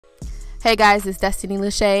Hey guys, it's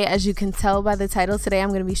DestinyLashae. As you can tell by the title, today I'm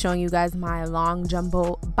going to be showing you guys my long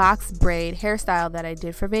jumbo box braid hairstyle that I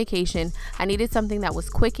did for vacation. I needed something that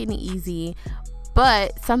was quick and easy,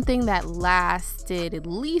 but something that lasted at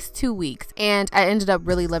least 2 weeks, and I ended up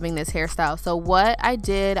really loving this hairstyle. So what I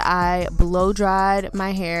did, I blow dried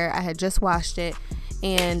my hair. I had just washed it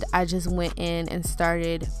and I just went in and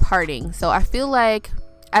started parting. So I feel like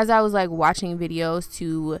as I was like watching videos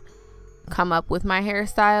to come up with my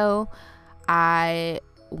hairstyle, I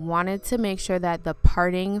wanted to make sure that the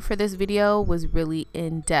parting for this video was really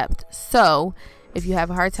in depth. So if you have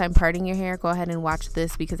a hard time parting your hair, go ahead and watch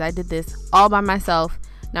this, because I did this all by myself.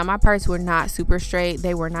 Now my parts were not super straight,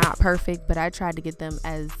 they were not perfect, but I tried to get them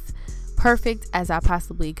as perfect as I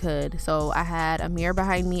possibly could. So I had a mirror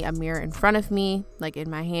behind me, a mirror in front of me, like in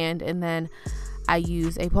my hand, and then I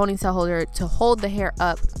used a ponytail holder to hold the hair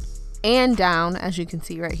up and down, as you can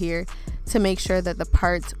see right here, to make sure that the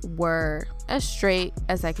parts were as straight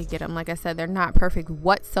as I could get them. Like I said, they're not perfect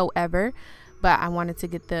whatsoever, but I wanted to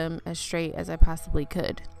get them as straight as I possibly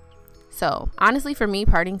could. So honestly, for me,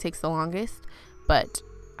 parting takes the longest, but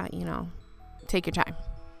you know, take your time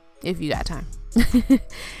if you got time.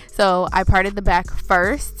 So I parted the back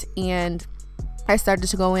first, and I started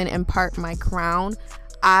to go in and part my crown.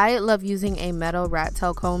 I love using a metal rat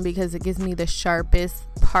tail comb because it gives me the sharpest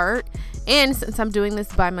part, and since I'm doing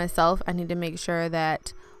this by myself, I need to make sure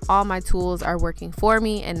that all my tools are working for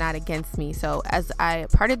me and not against me. So as I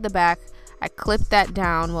parted the back, I clipped that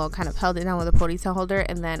down, well, kind of held it down with a ponytail holder,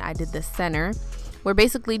 and then I did the center. We're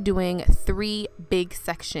basically doing 3 big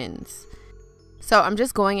sections. So I'm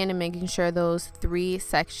just going in and making sure those 3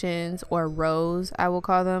 sections, or rows I will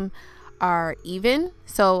call them, are even.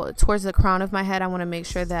 So towards the crown of my head, I want to make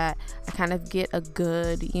sure that I kind of get a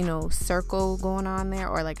good, you know, circle going on there,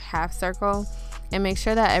 or like half circle, and make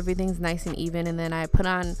sure that everything's nice and even. And then I put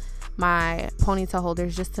on my ponytail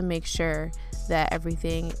holders just to make sure that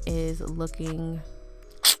everything is looking,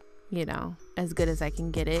 you know, as good as I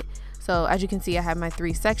can get it. So as you can see, I have my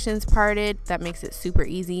 3 sections parted. That makes it super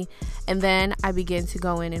easy. And then I begin to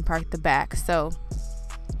go in and part the back. So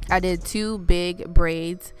I did 2 big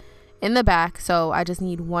braids in the back, so I just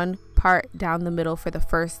need 1 part down the middle for the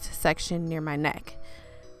first section near my neck.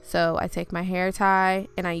 So I take my hair tie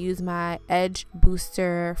and I use my edge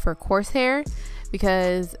booster for coarse hair,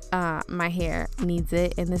 because my hair needs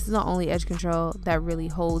it, and this is the only edge control that really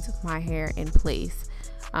holds my hair in place.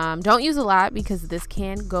 Don't use a lot, because this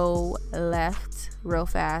can go left real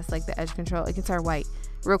fast, like the edge control. It can turn white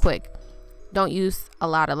real quick. Don't use a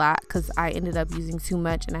lot, because I ended up using too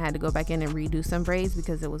much and I had to go back in and redo some braids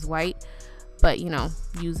because it was white. But you know,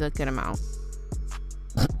 use a good amount.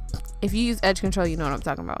 If you use edge control, you know what I'm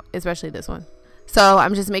talking about, especially this one. So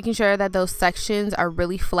I'm just making sure that those sections are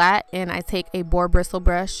really flat, and I take a boar bristle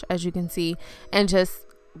brush, as you can see, and just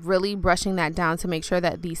really brushing that down to make sure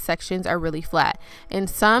that these sections are really flat. In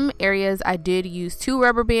some areas I did use 2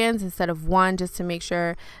 rubber bands instead of 1, just to make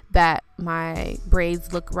sure that my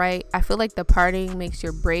braids look right. I feel like the parting makes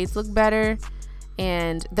your braids look better,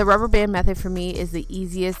 and the rubber band method for me is the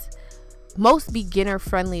easiest, most beginner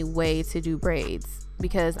friendly way to do braids,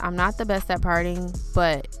 because I'm not the best at parting,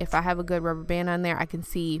 but if I have a good rubber band on there, I can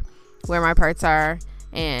see where my parts are,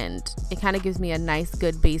 and it kind of gives me a nice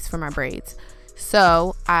good base for my braids.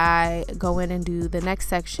 So I go in and do the next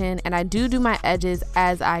section, and I do my edges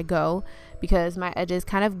as I go, because my edges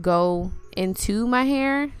kind of go into my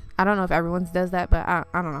hair. I don't know if everyone's does that, but I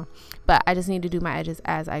don't know, but I just need to do my edges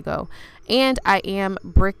as I go. And I am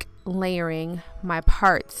brick layering my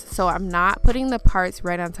parts, so I'm not putting the parts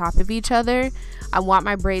right on top of each other. I want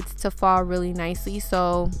my braids to fall really nicely,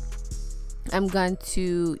 so I'm going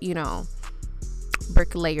to, you know,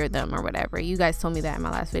 brick layer them, or whatever. You guys told me that in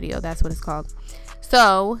my last video. That's what it's called.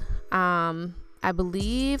 So I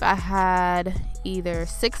believe I had either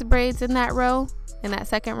 6 braids in that row, in that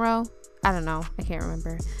second row. I don't know, I can't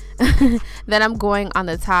remember. Then I'm going on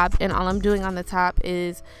the top, and all I'm doing on the top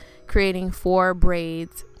is creating 4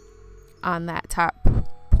 braids on that top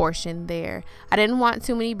portion there. I didn't want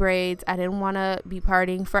too many braids. I didn't want to be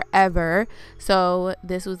parting forever, so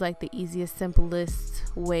this was like the easiest, simplest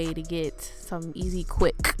way to get some easy,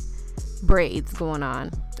 quick braids going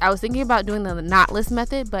on. I was thinking about doing the knotless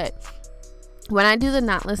method, but when I do the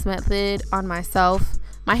knotless method on myself,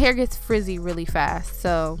 my hair gets frizzy really fast.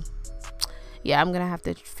 So yeah, I'm gonna have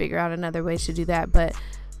to figure out another way to do that. But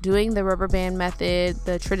doing the rubber band method,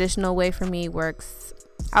 the traditional way, for me works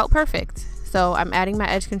out perfect. So I'm adding my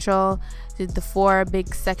edge control, did the 4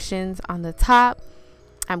 big sections on the top.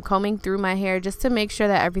 I'm combing through my hair just to make sure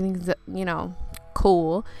that everything's, you know,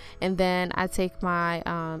 cool. And then I take my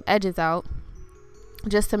edges out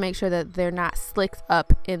just to make sure that they're not slicked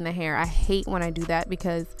up in the hair. I hate when I do that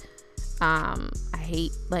because I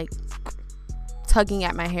hate like tugging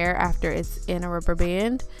at my hair after it's in a rubber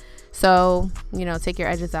band. So, you know, take your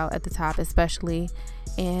edges out at the top especially,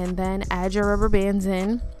 and then add your rubber bands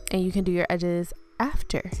in, and you can do your edges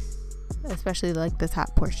after, especially like the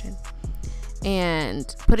top portion.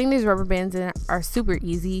 And putting these rubber bands in are super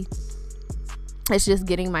easy. It's just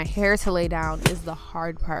getting my hair to lay down is the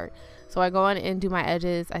hard part. So I go on and do my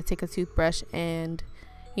edges. I take a toothbrush and,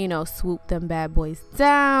 you know, swoop them bad boys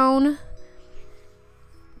down,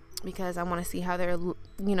 because I want to see how they're,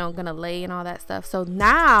 you know, gonna lay and all that stuff. So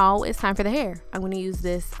now it's time for the hair. I'm gonna use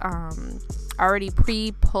this already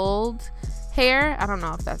pre-pulled hair. I don't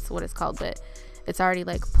know if that's what it's called, but it's already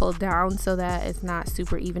like pulled down so that it's not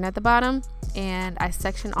super even at the bottom. And I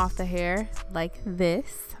section off the hair like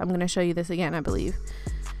this. I'm gonna show you this again, I believe.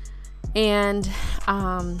 And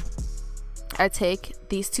I take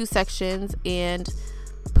these two sections and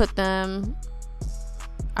put them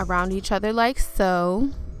around each other like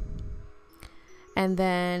so, and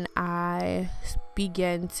then I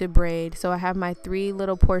begin to braid. So I have my 3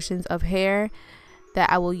 little portions of hair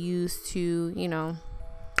that I will use to, you know,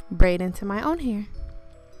 braid into my own hair.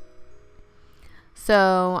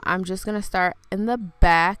 So I'm just gonna start in the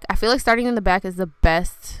back. I feel like starting in the back is the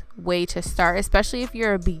best way to start, especially if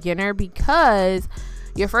you're a beginner, because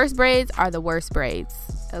your first braids are the worst braids,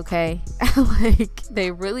 okay? Like,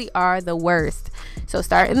 they really are the worst. So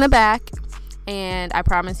start in the back, and I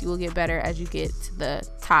promise you will get better as you get to the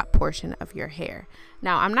top portion of your hair.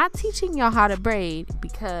 Now, I'm not teaching y'all how to braid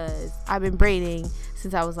because I've been braiding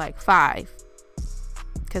since I was like 5,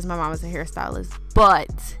 because my mom was a hairstylist.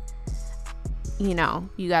 But, you know,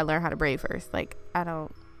 you gotta learn how to braid first. Like, I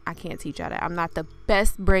can't teach y'all that. I'm not the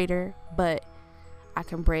best braider, but I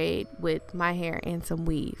can braid with my hair and some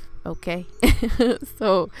weave, okay?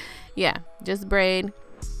 So yeah, just braid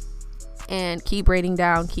and keep braiding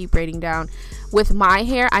down, keep braiding down. With my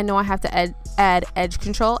hair, I know I have to add edge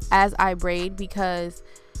control as I braid, because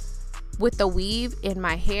with the weave in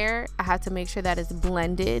my hair, I have to make sure that it's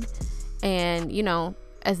blended and, you know,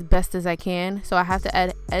 as best as I can. So I have to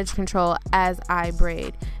add edge control as I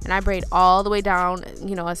braid, and I braid all the way down,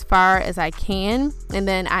 you know, as far as I can, and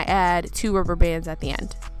then I add 2 rubber bands at the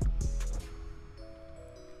end.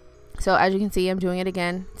 So as you can see, I'm doing it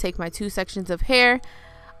again. Take my 2 sections of hair.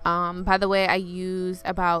 By the way, I use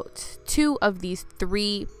about 2 of these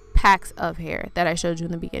 3 packs of hair that I showed you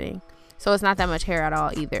in the beginning, so it's not that much hair at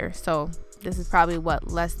all either. So this is probably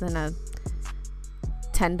what, less than a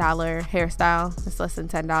 $10 hairstyle. It's less than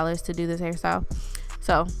 $10 to do this hairstyle.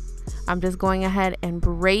 So I'm just going ahead and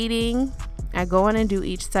braiding. I go in and do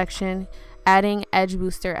each section, adding edge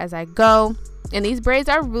booster as I go. And these braids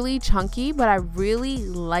are really chunky, but I really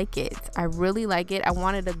like it. I really like it. I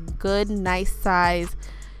wanted a good, nice size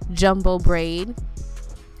jumbo braid.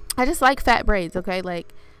 I just like fat braids, okay?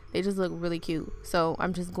 Like, they just look really cute. So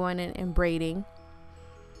I'm just going in and braiding.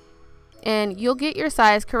 And you'll get your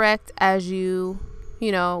size correct as you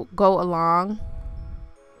know, go along.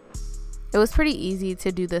 It was pretty easy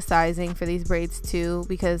to do the sizing for these braids too,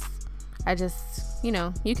 because I just, you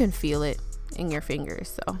know, you can feel it in your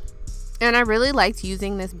fingers. So, and I really liked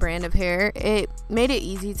using this brand of hair. It made it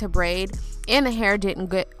easy to braid, and the hair didn't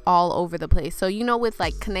get all over the place. So, you know, with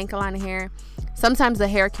like Kanankalan hair, sometimes the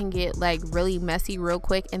hair can get like really messy real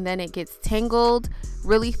quick, and then it gets tangled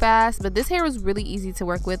really fast. But this hair was really easy to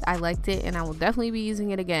work with. I liked it, and I will definitely be using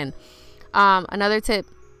it again. Another tip,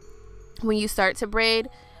 when you start to braid,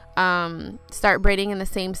 start braiding in the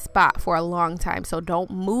same spot for a long time. So don't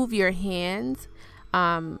move your hands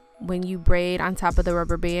when you braid on top of the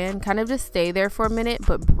rubber band. Kind of just stay there for a minute,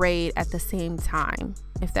 but braid at the same time,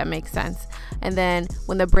 if that makes sense. And then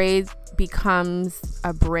when the braid becomes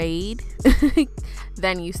a braid,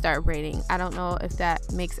 then you start braiding. I don't know if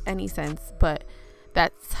that makes any sense, but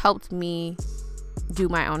that's helped me do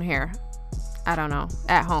my own hair, I don't know,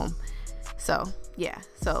 at home. So yeah,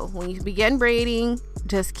 so when you begin braiding,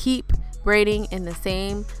 just keep braiding in the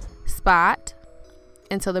same spot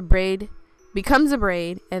until the braid becomes a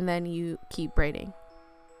braid, and then you keep braiding.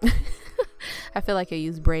 I feel like I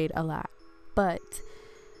use braid a lot, but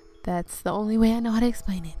that's the only way I know how to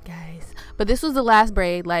explain it, guys. But this was the last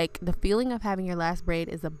braid. Like, the feeling of having your last braid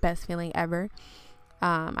is the best feeling ever.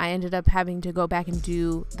 I ended up having to go back and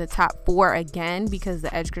do the top 4 again because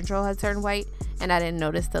the edge control had turned white, and I didn't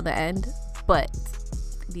notice till the end. But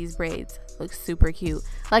these braids look super cute.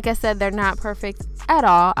 Like I said, they're not perfect at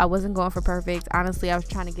all. I wasn't going for perfect. Honestly, I was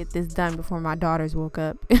trying to get this done before my daughters woke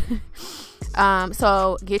up.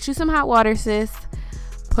 So get you some hot water, sis.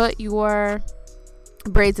 Put your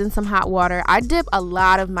braids in some hot water. I dip a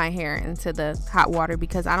lot of my hair into the hot water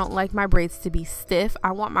because I don't like my braids to be stiff.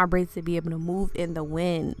 I want my braids to be able to move in the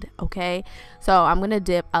wind. Okay, so I'm gonna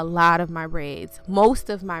dip a lot of my braids, most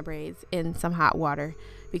of my braids, in some hot water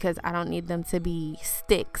because I don't need them to be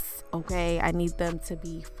sticks. Okay, I need them to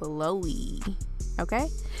be flowy. Okay,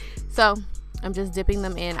 so I'm just dipping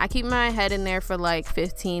them in. I keep my head in there for like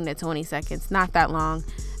 15 to 20 seconds, not that long.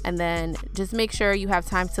 And then just make sure you have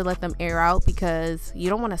time to let them air out because you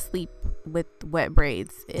don't want to sleep with wet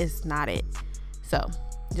braids. It's not it. So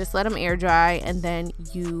just let them air dry and then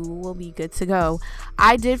you will be good to go.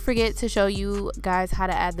 I did forget to show you guys how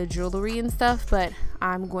to add the jewelry and stuff, but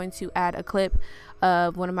I'm going to add a clip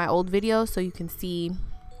of one of my old videos so you can see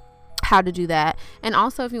how to do that. And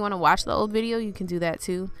also if you want to watch the old video, you can do that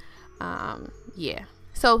too. Yeah,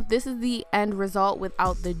 so this is the end result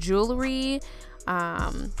without the jewelry.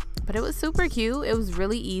 But it was super cute. It was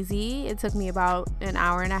really easy. It took me about an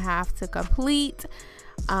hour and a half to complete.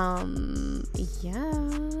 Yeah,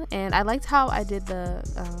 and I liked how I did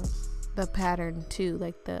the pattern too,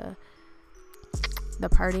 like the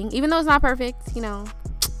parting. Even though it's not perfect, you know,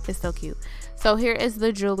 it's still cute. So here is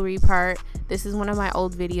the jewelry part. This is one of my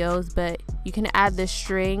old videos, but you can add the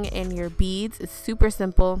string and your beads. It's super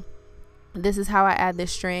simple. This is how I add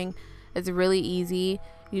this string. It's really easy.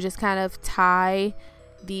 You just kind of tie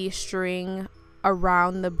the string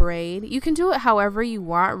around the braid. You can do it however you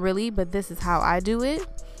want, really, but this is how I do it.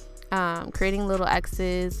 Creating little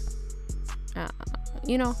X's,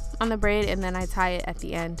 you know, on the braid, and then I tie it at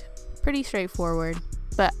the end. Pretty straightforward,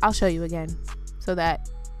 but I'll show you again so that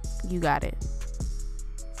you got it.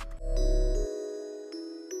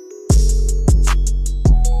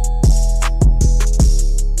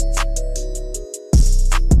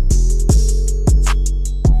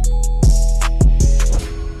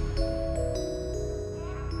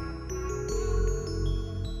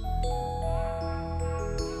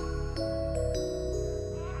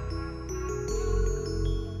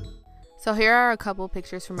 So here are a couple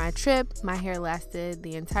pictures from my trip. My hair lasted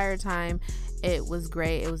the entire time. It was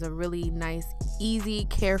great. It was a really nice, easy,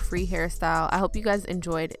 carefree hairstyle. I hope you guys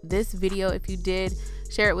enjoyed this video. If you did,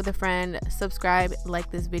 share it with a friend, subscribe,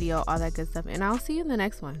 like this video, all that good stuff. And I'll see you in the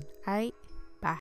next one. All right.